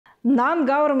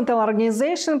Non-governmental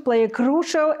organizations play a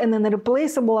crucial and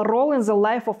irreplaceable role in the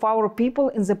life of our people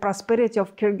and the prosperity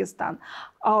of Kyrgyzstan.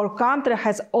 Our country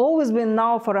has always been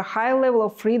known for a high level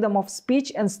of freedom of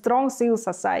speech and strong civil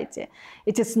society.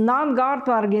 It is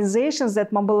non-governmental organizations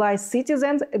that mobilize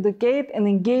citizens, educate and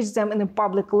engage them in the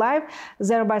public life,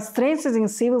 thereby strengthening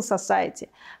civil society.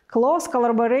 Close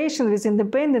collaboration with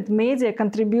independent media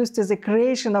contributes to the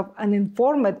creation of an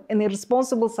informed and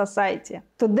responsible society.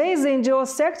 Today, the NGO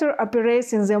sector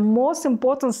operates in the most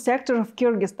important sector of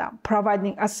Kyrgyzstan,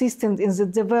 providing assistance in the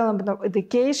development of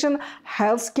education,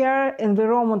 healthcare,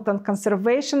 environmental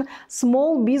conservation,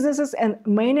 small businesses, and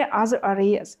many other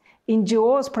areas.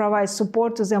 NGOs provide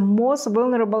support to the most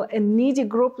vulnerable and needy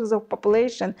groups of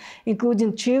population,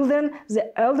 including children,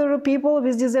 the elderly people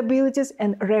with disabilities,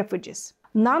 and refugees.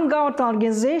 Non-governmental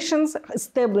organizations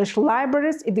establish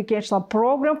libraries, educational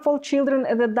programs for children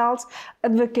and adults,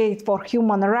 advocate for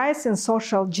human rights and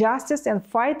social justice, and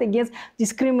fight against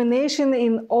discrimination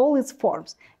in all its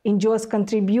forms. NGOs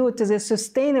contribute to the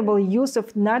sustainable use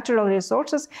of natural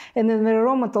resources and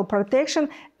environmental protection,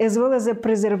 as well as the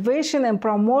preservation and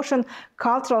promotion of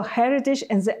cultural heritage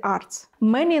and the arts.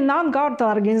 Many non-governmental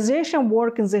organizations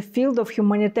work in the field of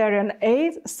humanitarian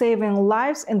aid, saving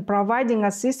lives and providing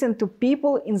assistance to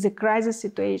people in the crisis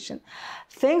situation.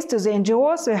 Thanks to the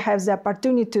NGOs, we have the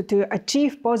opportunity to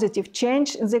achieve positive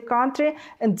change in the country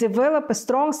and develop a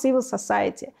strong civil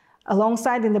society.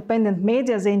 Alongside independent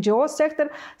media, the NGO sector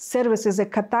serves as a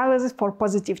catalyst for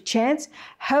positive change,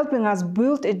 helping us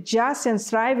build a just and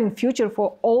thriving future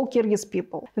for all Kyrgyz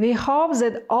people. We hope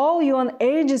that all UN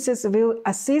agencies will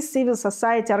assist civil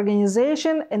society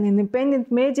organizations and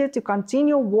independent media to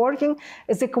continue working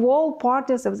as equal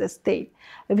partners of the state.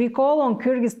 We call on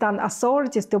Kyrgyzstan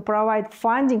authorities to provide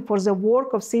funding for the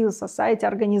work of civil society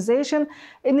organizations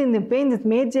and independent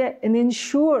media and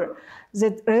ensure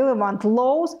that relevant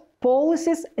laws,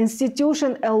 policies,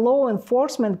 institutions, and law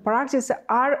enforcement practices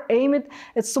are aimed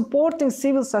at supporting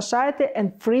civil society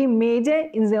and free media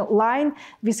in line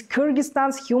with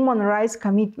Kyrgyzstan's human rights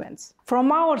commitments.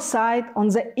 From our side, on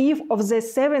the eve of the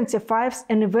 75th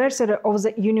anniversary of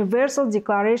the Universal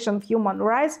Declaration of Human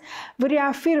Rights, we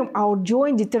reaffirm our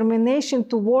joint determination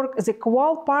to work as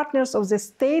equal partners of the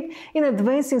state in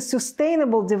advancing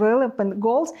sustainable development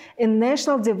goals and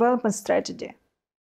national development strategy.